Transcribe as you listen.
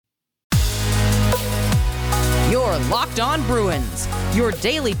Locked On Bruins, your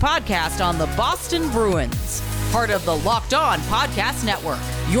daily podcast on the Boston Bruins. Part of the Locked On Podcast Network,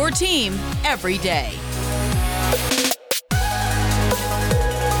 your team every day.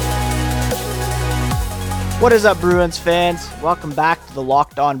 What is up, Bruins fans? Welcome back to the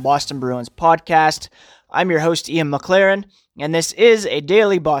Locked On Boston Bruins podcast. I'm your host, Ian McLaren, and this is a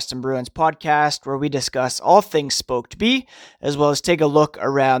daily Boston Bruins podcast where we discuss all things Spoked B, as well as take a look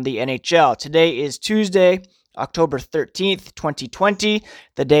around the NHL. Today is Tuesday, October 13th, 2020,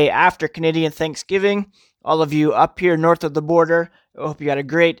 the day after Canadian Thanksgiving. All of you up here north of the border, I hope you had a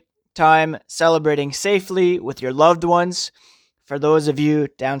great time celebrating safely with your loved ones. For those of you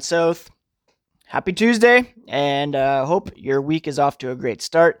down south, happy Tuesday, and hope your week is off to a great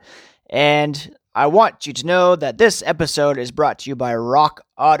start. And I want you to know that this episode is brought to you by Rock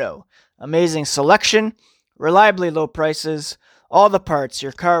Auto. Amazing selection, reliably low prices, all the parts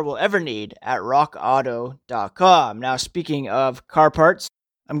your car will ever need at rockauto.com. Now, speaking of car parts,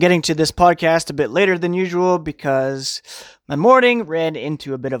 I'm getting to this podcast a bit later than usual because my morning ran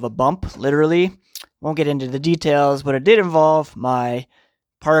into a bit of a bump, literally. Won't get into the details, but it did involve my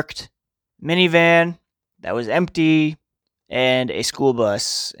parked minivan that was empty and a school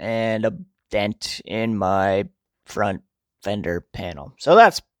bus and a dent in my front fender panel. So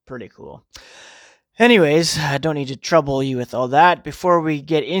that's pretty cool. Anyways, I don't need to trouble you with all that. Before we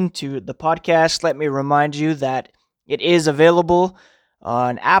get into the podcast, let me remind you that it is available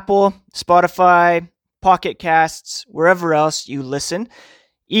on Apple, Spotify, Pocket Casts, wherever else you listen.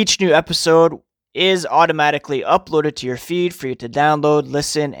 Each new episode is automatically uploaded to your feed for you to download,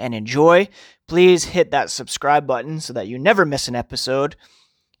 listen, and enjoy. Please hit that subscribe button so that you never miss an episode.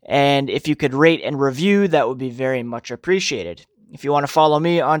 And if you could rate and review, that would be very much appreciated. If you want to follow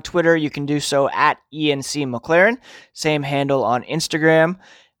me on Twitter, you can do so at ENC McLaren. Same handle on Instagram.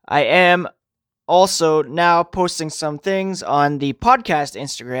 I am also now posting some things on the podcast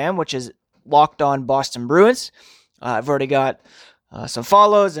Instagram, which is Locked On Boston Bruins. I've already got some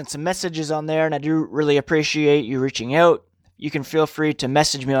follows and some messages on there, and I do really appreciate you reaching out. You can feel free to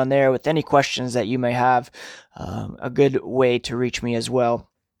message me on there with any questions that you may have. A good way to reach me as well.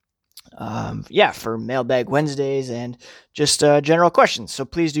 For Mailbag Wednesdays and just general questions. So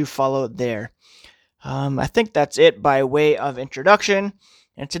please do follow there. I think that's it by way of introduction.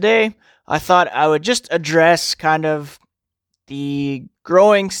 And today I thought I would just address kind of the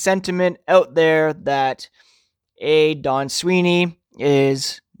growing sentiment out there that Don Sweeney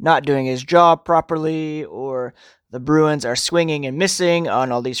is not doing his job properly, or the Bruins are swinging and missing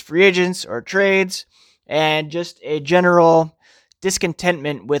on all these free agents or trades, and just a general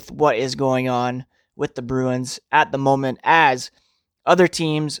discontentment with what is going on with the Bruins at the moment as other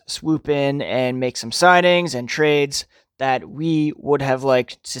teams swoop in and make some signings and trades that we would have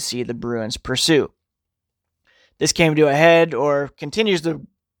liked to see the Bruins pursue. This came to a head, or continues to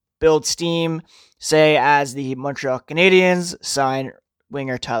build steam, say, as the Montreal Canadiens sign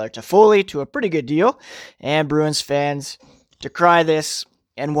winger Tyler Toffoli to a pretty good deal, and Bruins fans decry this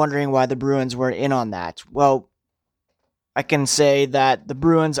and wondering why the Bruins weren't in on that. Well, I can say that the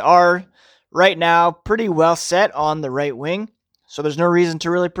Bruins are right now pretty well set on the right wing, so there's no reason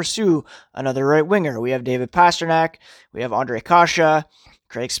to really pursue another right winger. We have David Pastrnak, we have Ondrej Kase,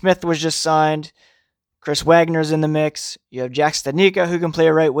 Craig Smith was just signed, Chris Wagner's in the mix, you have Jack Studnicka who can play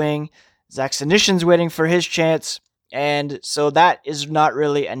a right wing, Zach Senyshyn's waiting for his chance, and so that is not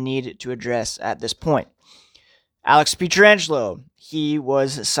really a need to address at this point. Alex Pietrangelo, he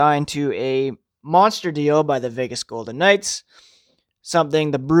was signed to a monster deal by the Vegas Golden Knights,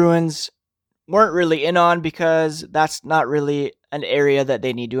 something the Bruins weren't really in on because that's not really an area that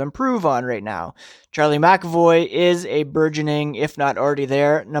they need to improve on right now. Charlie McAvoy is a burgeoning, if not already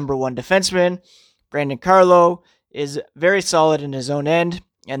there, number one defenseman. Brandon Carlo is very solid in his own end,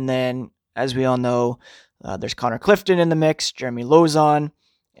 and then, as we all know, there's Connor Clifton in the mix, Jeremy Lauzon,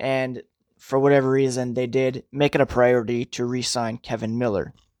 and for whatever reason, they did make it a priority to re-sign Kevin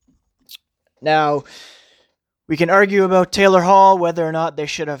Miller. Now, we can argue about Taylor Hall, whether or not they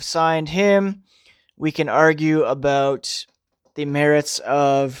should have signed him. We can argue about the merits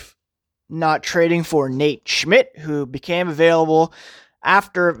of not trading for Nate Schmidt, who became available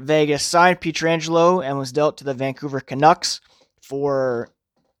after Vegas signed Pietrangelo and was dealt to the Vancouver Canucks for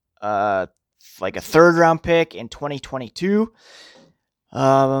like a third-round pick in 2022.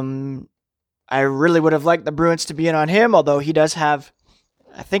 I really would have liked the Bruins to be in on him, although he does have,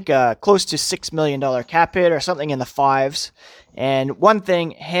 I think, close to $6 million cap hit or something in the fives. And one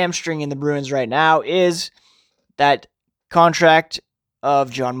thing hamstringing the Bruins right now is that contract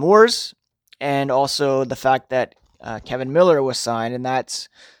of John Moore's, and also the fact that Kevin Miller was signed, and that's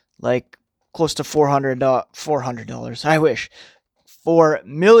like close to $400. I wish. $4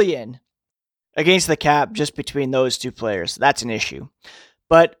 million against the cap just between those two players. That's an issue.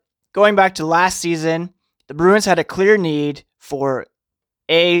 But going back to last season, the Bruins had a clear need for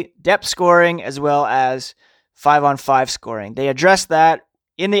depth scoring as well as 5-on-5 scoring. They addressed that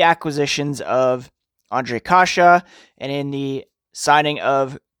in the acquisitions of Ondrej Kase and in the signing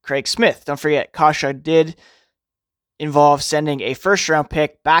of Craig Smith. Don't forget, Kase did involve sending a first-round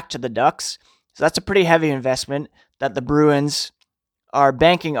pick back to the Ducks. So that's a pretty heavy investment that the Bruins are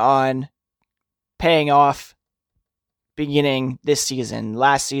banking on paying off beginning this season.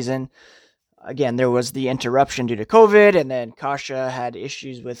 Last season, again, there was the interruption due to COVID, and then Kase had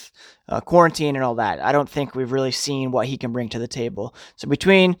issues with quarantine and all that. I don't think we've really seen what he can bring to the table. So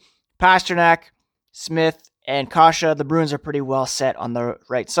between Pastrnak, Smith, and Kase, the Bruins are pretty well set on the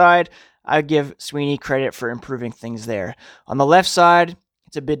right side. I would give Sweeney credit for improving things there. On the left side,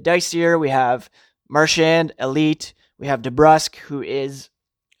 it's a bit dicier. We have Marchand, elite. We have DeBrusk, who is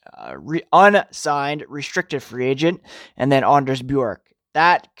unsigned, restricted free agent, and then Anders Bjork.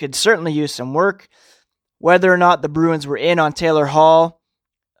 That could certainly use some work. Whether or not the Bruins were in on Taylor Hall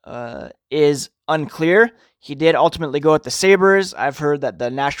is unclear. He did ultimately go with the Sabres. I've heard that the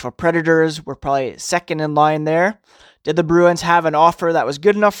Nashville Predators were probably second in line there. Did the Bruins have an offer that was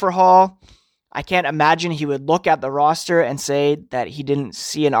good enough for Hall? I can't imagine he would look at the roster and say that he didn't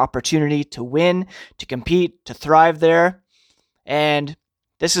see an opportunity to win, to compete, to thrive there. And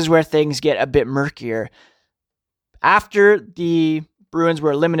this is where things get a bit murkier. After the Bruins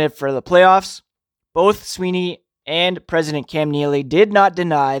were eliminated for the playoffs, both Sweeney and President Cam Neely did not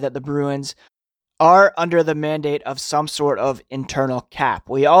deny that the Bruins are under the mandate of some sort of internal cap.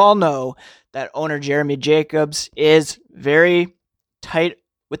 We all know that owner Jeremy Jacobs is very tight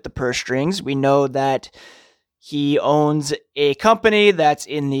with the purse strings. We know that he owns a company that's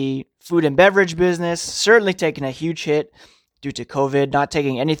in the food and beverage business, certainly taking a huge hit due to COVID, not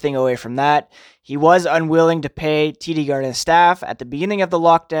taking anything away from that. He was unwilling to pay TD Garden staff at the beginning of the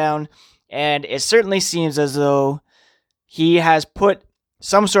lockdown, and it certainly seems as though he has put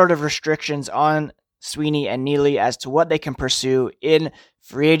some sort of restrictions on Sweeney and Neely as to what they can pursue in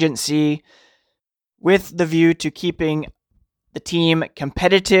free agency, with the view to keeping the team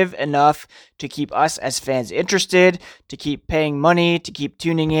competitive enough to keep us as fans interested, to keep paying money, to keep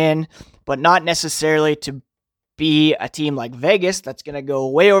tuning in, but not necessarily to be a team like Vegas that's going to go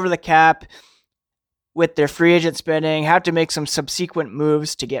way over the cap with their free agent spending, have to make some subsequent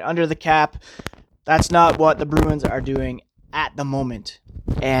moves to get under the cap. That's not what the Bruins are doing at the moment,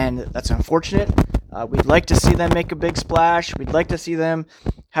 and that's unfortunate. We'd like to see them make a big splash. We'd like to see them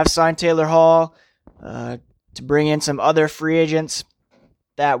have signed Taylor Hall, to bring in some other free agents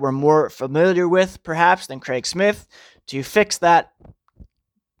that we're more familiar with, perhaps, than Craig Smith, to fix that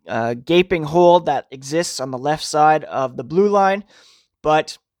gaping hole that exists on the left side of the blue line.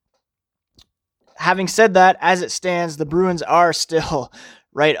 But having said that, as it stands, the Bruins are still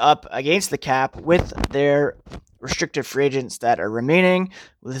right up against the cap with their restricted free agents that are remaining,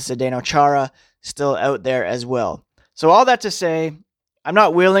 with Zdeno Chara still out there as well. So all that to say, I'm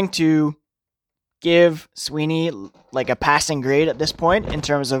not willing to give Sweeney like a passing grade at this point in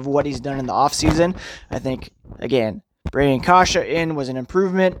terms of what he's done in the offseason. I think, again, bringing Kase in was an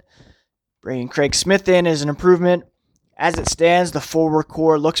improvement. Bringing Craig Smith in is an improvement. As it stands, the forward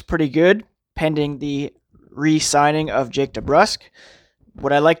core looks pretty good, pending the re-signing of Jake DeBrusk.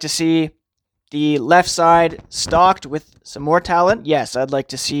 Would I like to see the left side stocked with some more talent? Yes, I'd like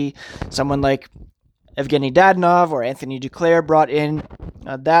to see someone like Evgeny Dadonov or Anthony Duclair brought in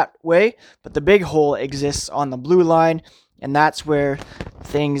that way. But the big hole exists on the blue line, and that's where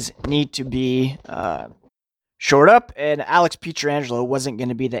things need to be shored up, and Alex Pietrangelo wasn't going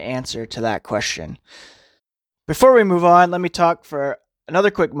to be the answer to that question. Before we move on, let me talk for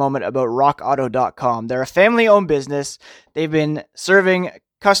another quick moment about RockAuto.com. They're a family-owned business. They've been serving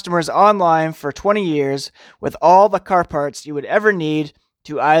customers online for 20 years with all the car parts you would ever need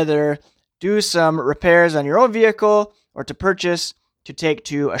to either do some repairs on your own vehicle or to purchase to take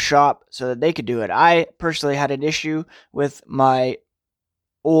to a shop so that they could do it. I personally had an issue with my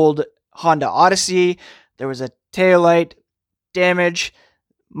old Honda Odyssey. There was a taillight damage.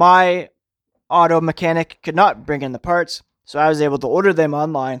 My auto mechanic could not bring in the parts, so I was able to order them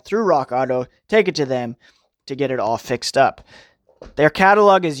online through Rock Auto, take it to them to get it all fixed up. Their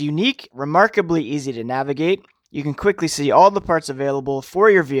catalog is unique, remarkably easy to navigate. You can quickly see all the parts available for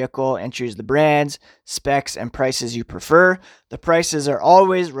your vehicle and choose the brands, specs, and prices you prefer. The prices are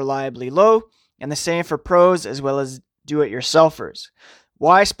always reliably low, and the same for pros as well as do-it-yourselfers.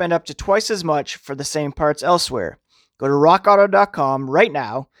 Why spend up to twice as much for the same parts elsewhere? Go to rockauto.com right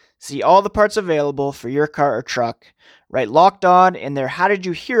now, see all the parts available for your car or truck. Write Locked On in their How Did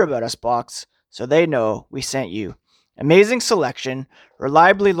You Hear About Us box so they know we sent you. Amazing selection,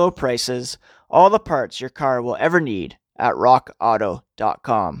 reliably low prices, all the parts your car will ever need at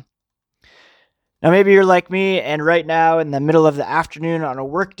rockauto.com. Now, maybe you're like me, and right now in the middle of the afternoon on a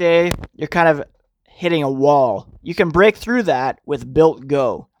work day, you're kind of hitting a wall. You can break through that with Built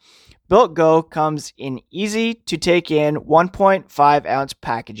Go. Built Go comes in easy to take in 1.5 ounce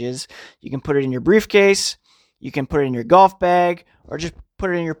packages. You can put it in your briefcase, you can put it in your golf bag, or just put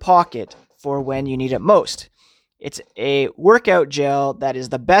it in your pocket for when you need it most. It's a workout gel that is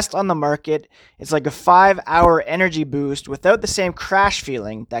the best on the market. It's like a 5-hour energy boost without the same crash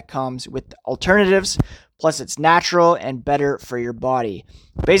feeling that comes with alternatives. Plus, it's natural and better for your body.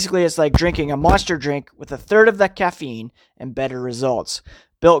 Basically, it's like drinking a Monster drink with a third of the caffeine and better results.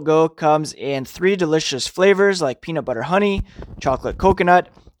 Built Go comes in 3 delicious flavors like peanut butter honey, chocolate coconut,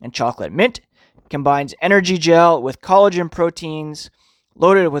 and chocolate mint. It combines energy gel with collagen proteins,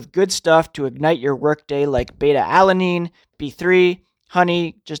 loaded with good stuff to ignite your workday like beta-alanine, B3,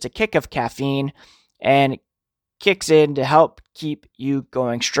 honey, just a kick of caffeine, and kicks in to help keep you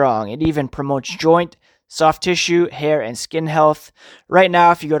going strong. It even promotes joint, soft tissue, hair, and skin health. Right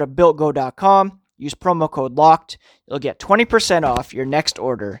now, if you go to BuiltGo.com, use promo code LOCKED, you'll get 20% off your next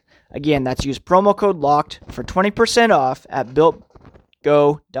order. Again, that's use promo code LOCKED for 20% off at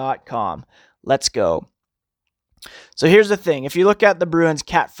BuiltGo.com. Let's go. So here's the thing. If you look at the Bruins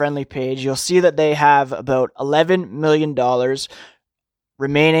cat-friendly page, you'll see that they have about $11 million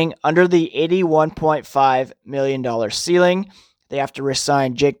remaining under the $81.5 million ceiling. They have to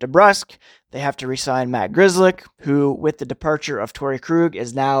re-sign Jake DeBrusk. They have to re-sign Matt Grzelcyk, who, with the departure of Torrey Krug,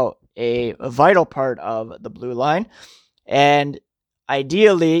 is now a vital part of the blue line. And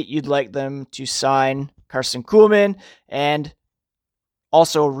ideally, you'd like them to sign Carson Kuhlman and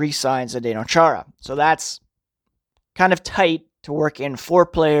also re-sign Zdeno Chara. So that's kind of tight to work in 4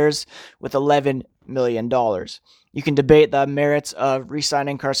 players with $11 million. You can debate the merits of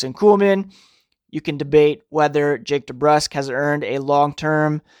re-signing Carson Kuhlman. You can debate whether Jake DeBrusk has earned a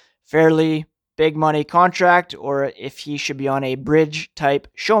long-term, fairly big money contract or if he should be on a bridge type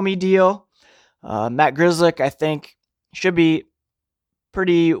show-me deal. Matt Grzelcyk, I think, should be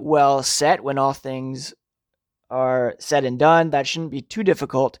pretty well set when all things are said and done. That shouldn't be too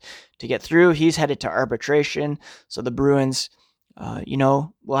difficult to get through. He's headed to arbitration, so the Bruins,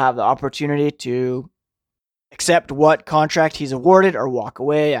 will have the opportunity to accept what contract he's awarded or walk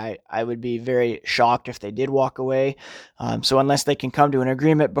away. I would be very shocked if they did walk away. So unless they can come to an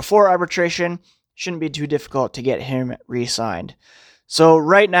agreement before arbitration, shouldn't be too difficult to get him re-signed. So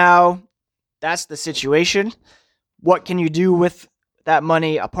right now, that's the situation. What can you do with that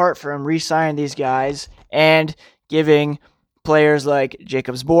money apart from re-signing these guys and giving players like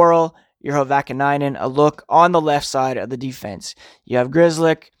Jacob Zboril, Urho Vakanainen a look on the left side of the defense? You have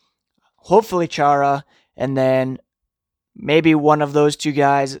Grzelcyk, hopefully Chara, and then maybe one of those 2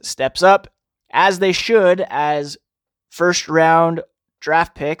 guys steps up, as they should, as first-round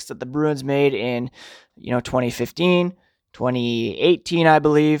draft picks that the Bruins made in 2015, 2018, I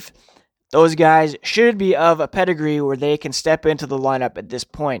believe. Those guys should be of a pedigree where they can step into the lineup at this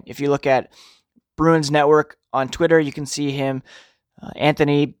point. If you look at Bruins Network on Twitter, you can see him,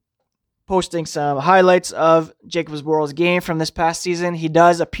 Anthony, posting some highlights of Jacob Zboril's game from this past season. He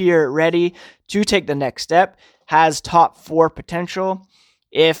does appear ready to take the next step, has top 4 potential.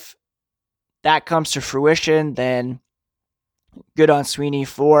 If that comes to fruition, then good on Sweeney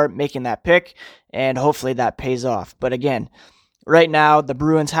for making that pick, and hopefully that pays off. But again, right now, the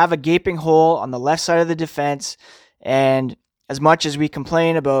Bruins have a gaping hole on the left side of the defense, and as much as we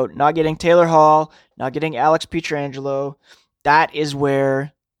complain about not getting Taylor Hall, not getting Alex Pietrangelo, that is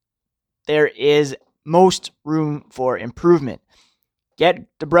where there is most room for improvement. Get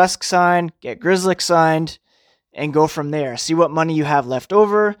DeBrusk signed, get Grzelcyk signed, and go from there. See what money you have left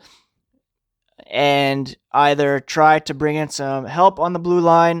over, and either try to bring in some help on the blue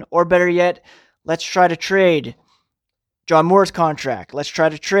line, or better yet, let's try to trade John Moore's contract. Let's try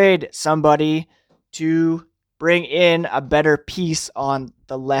to trade somebody to bring in a better piece on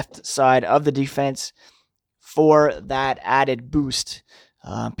the left side of the defense for that added boost.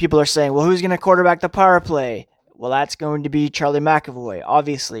 People are saying, well, who's going to quarterback the power play? Well, that's going to be Charlie McAvoy,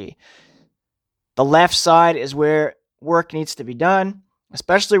 obviously. The left side is where work needs to be done,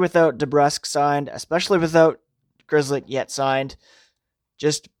 especially without DeBrusk signed, especially without Grzelcyk yet signed.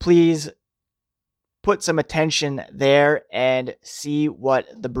 Just please put some attention there and see what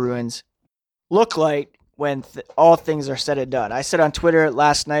the Bruins look like when all things are said and done. I said on Twitter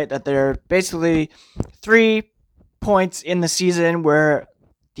last night that there are basically 3 points in the season where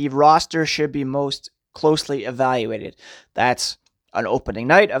the roster should be most closely evaluated. That's on opening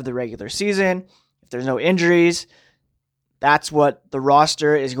night of the regular season. If there's no injuries, that's what the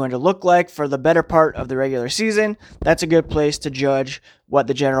roster is going to look like for the better part of the regular season. That's a good place to judge what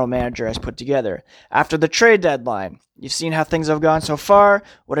the general manager has put together. After the trade deadline, you've seen how things have gone so far,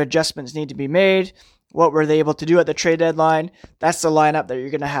 what adjustments need to be made, what were they able to do at the trade deadline. That's the lineup that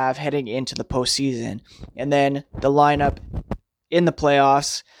you're going to have heading into the postseason. And then the lineup in the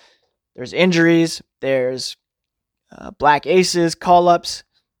playoffs, there's injuries, there's black aces, call-ups,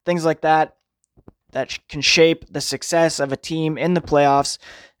 things like that can shape the success of a team in the playoffs.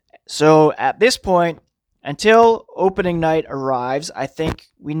 So at this point, until opening night arrives, I think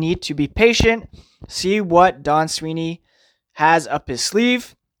we need to be patient, see what Don Sweeney has up his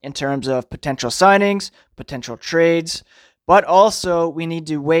sleeve in terms of potential signings, potential trades, but also we need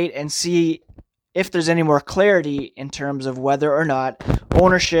to wait and see if there's any more clarity in terms of whether or not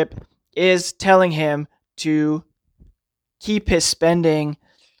ownership is telling him to keep his spending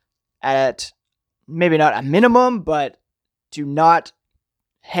at maybe not a minimum, but to not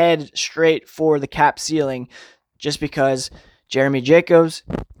head straight for the cap ceiling just because Jeremy Jacobs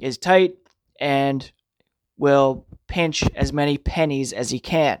is tight and will pinch as many pennies as he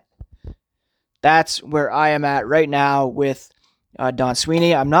can. That's where I am at right now with Don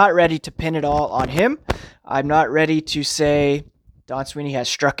Sweeney. I'm not ready to pin it all on him. I'm not ready to say Don Sweeney has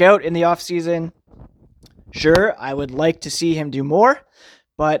struck out in the offseason. Sure, I would like to see him do more,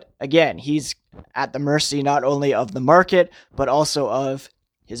 but again, he's at the mercy not only of the market, but also of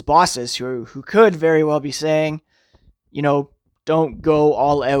his bosses who could very well be saying, don't go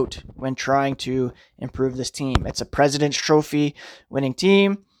all out when trying to improve this team. It's a President's Trophy winning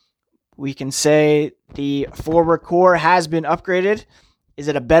team. We can say the forward core has been upgraded. Is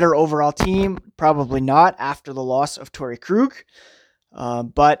it a better overall team? Probably not after the loss of Torrey Krug.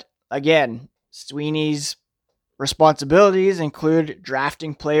 But again, Sweeney's responsibilities include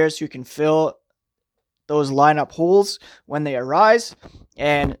drafting players who can fill those lineup holes when they arise,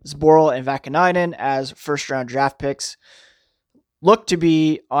 and Zboril and Vakanainen as first-round draft picks look to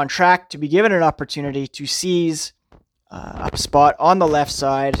be on track to be given an opportunity to seize a spot on the left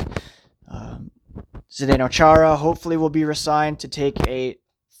side. Zdeno Chara hopefully will be resigned to take a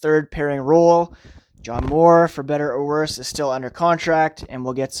third pairing role. John Moore, for better or worse, is still under contract and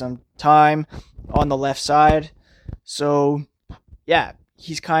will get some time on the left side. So, yeah,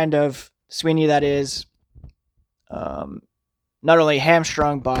 he's kind of Sweeney that is not only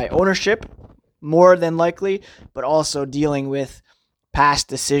hamstrung by ownership, more than likely, but also dealing with past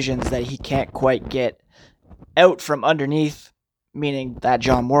decisions that he can't quite get out from underneath, meaning that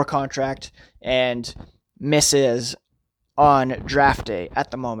John Moore contract, and misses on draft day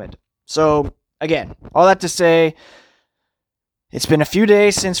at the moment. So, again, all that to say, it's been a few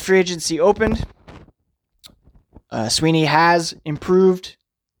days since free agency opened. Sweeney has improved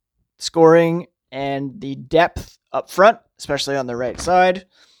scoring and the depth up front, especially on the right side.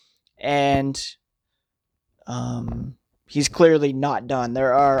 And he's clearly not done.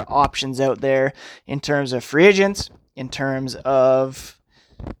 There are options out there in terms of free agents, in terms of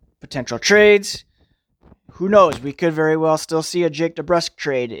potential trades. Who knows? We could very well still see a Jake DeBrusk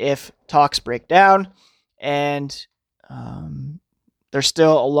trade if talks break down. And there's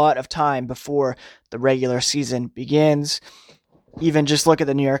still a lot of time before the regular season begins. Even just look at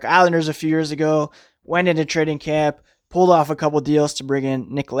the New York Islanders a few years ago, went into trading camp, pulled off a couple deals to bring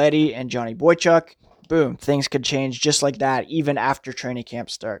in Nick Leddy and Johnny Boychuk. Boom, things could change just like that even after training camp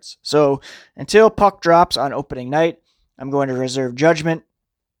starts. So until puck drops on opening night, I'm going to reserve judgment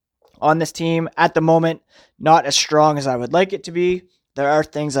on this team. At the moment, not as strong as I would like it to be. There are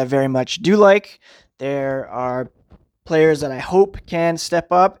things I very much do like. There are players that I hope can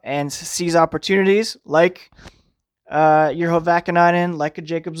step up and seize opportunities, like Urho Vakanainen, like a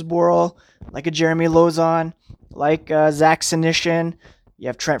Jacob Zboril, like a Jeremy Lauzon, like Zach Senyshyn. You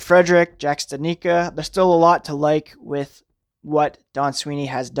have Trent Frederick, Jack Studnicka. There's still a lot to like with what Don Sweeney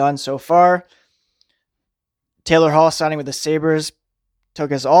has done so far. Taylor Hall signing with the Sabres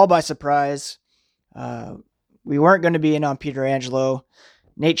took us all by surprise. We weren't going to be in on Pietrangelo.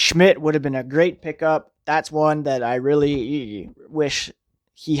 Nate Schmidt would have been a great pickup. That's one that I really wish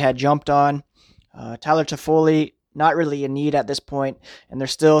he had jumped on. Tyler Toffoli, not really in need at this point, and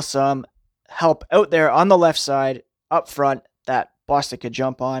there's still some help out there on the left side, up front, that Boston could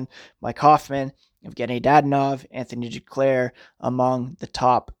jump on. Mike Hoffman, Evgeny Dadonov, Anthony Duclair among the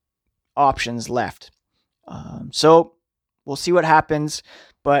top options left. So we'll see what happens,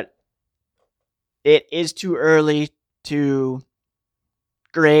 but it is too early to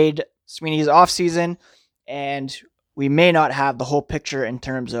grade Sweeney's offseason, and we may not have the whole picture in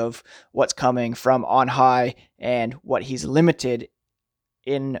terms of what's coming from on high and what he's limited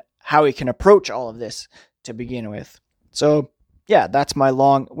in how he can approach all of this to begin with. So yeah, that's my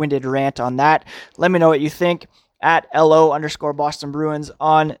long-winded rant on that. Let me know what you think at LO_Boston Bruins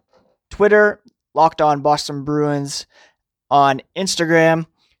on Twitter, Locked On Boston Bruins on Instagram.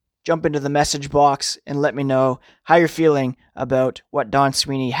 Jump into the message box and let me know how you're feeling about what Don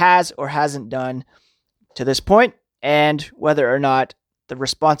Sweeney has or hasn't done to this point, and whether or not the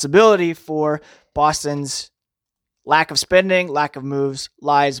responsibility for Boston's lack of spending, lack of moves,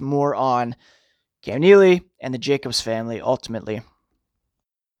 lies more on Cam Neely and the Jacobs family ultimately.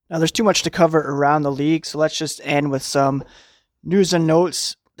 Now, there's too much to cover around the league, so let's just end with some news and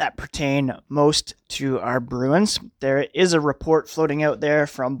notes that pertain most to our Bruins. There is a report floating out there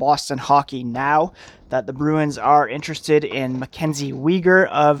from Boston Hockey Now that the Bruins are interested in Mackenzie Weegar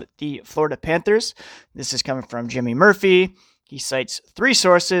of the Florida Panthers. This is coming from Jimmy Murphy. He cites 3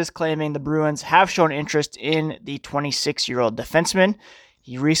 sources claiming the Bruins have shown interest in the 26-year-old defenseman.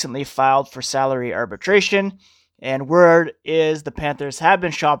 He recently filed for salary arbitration, and word is the Panthers have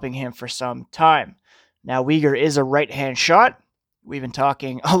been shopping him for some time. Now, Weegar is a right-hand shot. We've been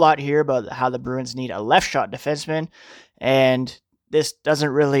talking a lot here about how the Bruins need a left-shot defenseman, and this doesn't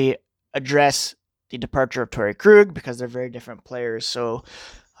really address the departure of Torrey Krug because they're very different players. So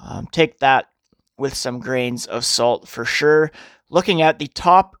take that with some grains of salt for sure. Looking at the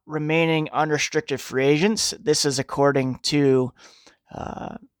top remaining unrestricted free agents, this is according to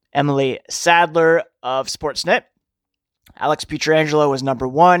Emily Sadler of Sportsnet. Alex Pietrangelo was number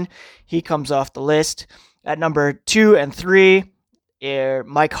 1. He comes off the list. At number 2 and 3,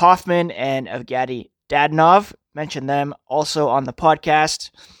 Mike Hoffman and Evgeny Dadonov. Mentioned them also on the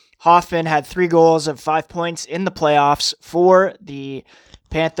podcast. Hoffman had 3 goals and 5 points in the playoffs for the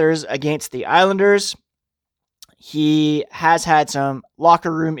Panthers against the Islanders. He has had some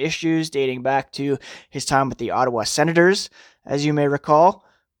locker room issues dating back to his time with the Ottawa Senators, as you may recall,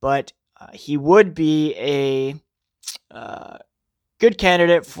 but he would be a good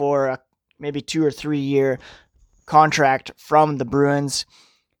candidate for a maybe 2 or 3 year contract from the Bruins.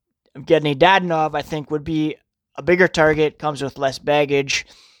 Evgeny Dadonov, I think, would be a bigger target, comes with less baggage,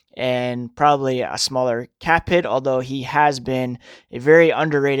 and probably a smaller cap hit, although he has been a very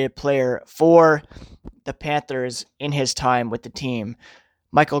underrated player for the Panthers in his time with the team.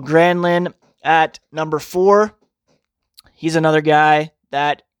 Michael Granlund at number 4. He's another guy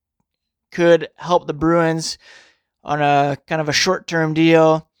that could help the Bruins on a kind of a short-term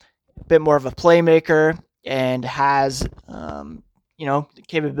deal, a bit more of a playmaker, and has the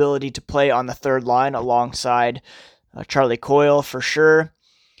capability to play on the third line alongside Charlie Coyle for sure.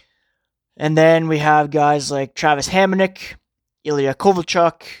 And then we have guys like Travis Hamonic, Ilya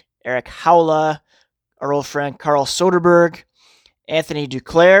Kovalchuk, Eric Haula, our old friend Carl Soderberg. Anthony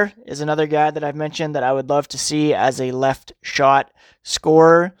Duclair is another guy that I've mentioned that I would love to see as a left shot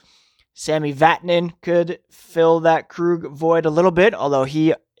scorer. Sami Vatanen could fill that Krug void a little bit, although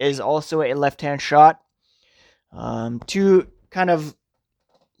he is also a left-hand shot. 2 kind of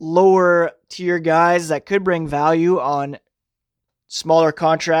lower tier guys that could bring value on smaller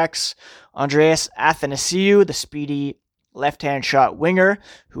contracts. Andreas Athanasiou, the speedy left-hand shot winger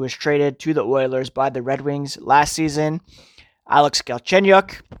who was traded to the Oilers by the Red Wings last season. Alex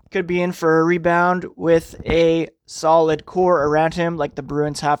Galchenyuk could be in for a rebound with a solid core around him like the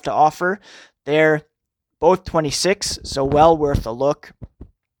Bruins have to offer. They're both 26, so well worth a look.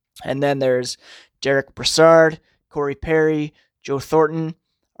 And then there's Derek Brassard, Corey Perry, Joe Thornton,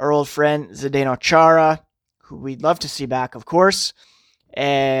 our old friend Zdeno Chara, who we'd love to see back, of course,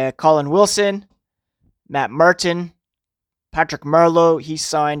 Colin Wilson, Matt Martin, Patrick Marleau. He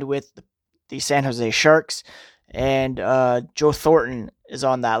signed with the San Jose Sharks, and Joe Thornton is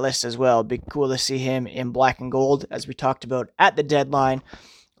on that list as well. Be cool to see him in black and gold, as we talked about at the deadline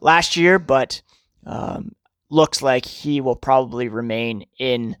last year, but looks like he will probably remain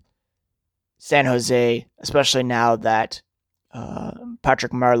in San Jose, especially now that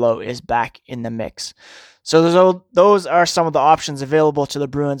Patrick Marleau is back in the mix. So those are some of the options available to the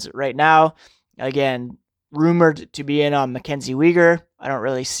Bruins right now. Again, rumored to be in on Mackenzie Weegar. I don't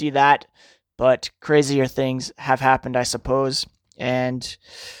really see that, but crazier things have happened, I suppose. And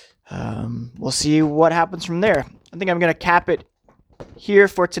we'll see what happens from there. I think I'm going to cap it here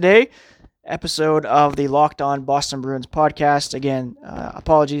for today. Episode of the Locked On Boston Bruins podcast. Again,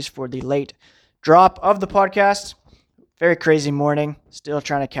 apologies for the late drop of the podcast. Very crazy morning. Still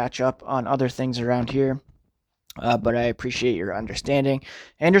trying to catch up on other things around here. But I appreciate your understanding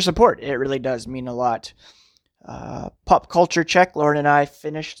and your support. It really does mean a lot. Pop culture check. Lauren and I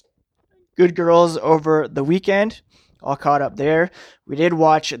finished Good Girls over the weekend. all caught up there. We did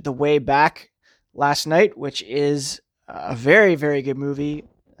watch The Way Back last night, which is a very, very good movie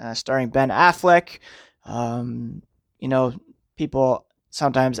starring Ben Affleck. People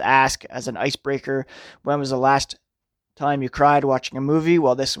sometimes ask as an icebreaker, when was the last time you cried watching a movie?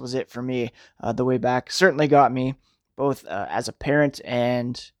 Well, this was it for me. The Way Back certainly got me, both as a parent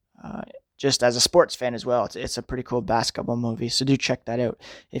and just as a sports fan as well. It's a pretty cool basketball movie, so do check that out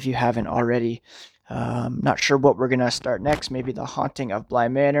if you haven't already. Not sure what we're going to start next. Maybe The Haunting of Bly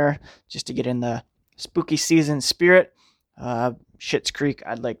Manor, just to get in the spooky season spirit. Schitt's Creek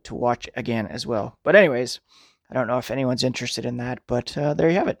I'd like to watch again as well. But anyways, I don't know if anyone's interested in that, but there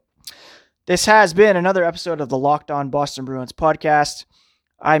you have it. This has been another episode of the Locked On Boston Bruins podcast.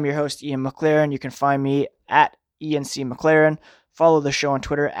 I'm your host, Ian McLaren. You can find me at Ian C. McLaren. Follow the show on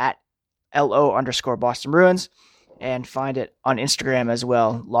Twitter at LO_Boston Bruins, and find it on Instagram as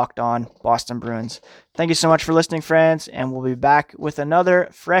well, Locked On Boston Bruins. Thank you so much for listening, friends, and we'll be back with another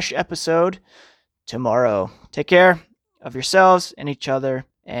fresh episode tomorrow. Take care of yourselves and each other,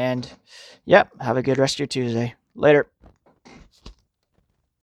 and have a good rest of your Tuesday. Later.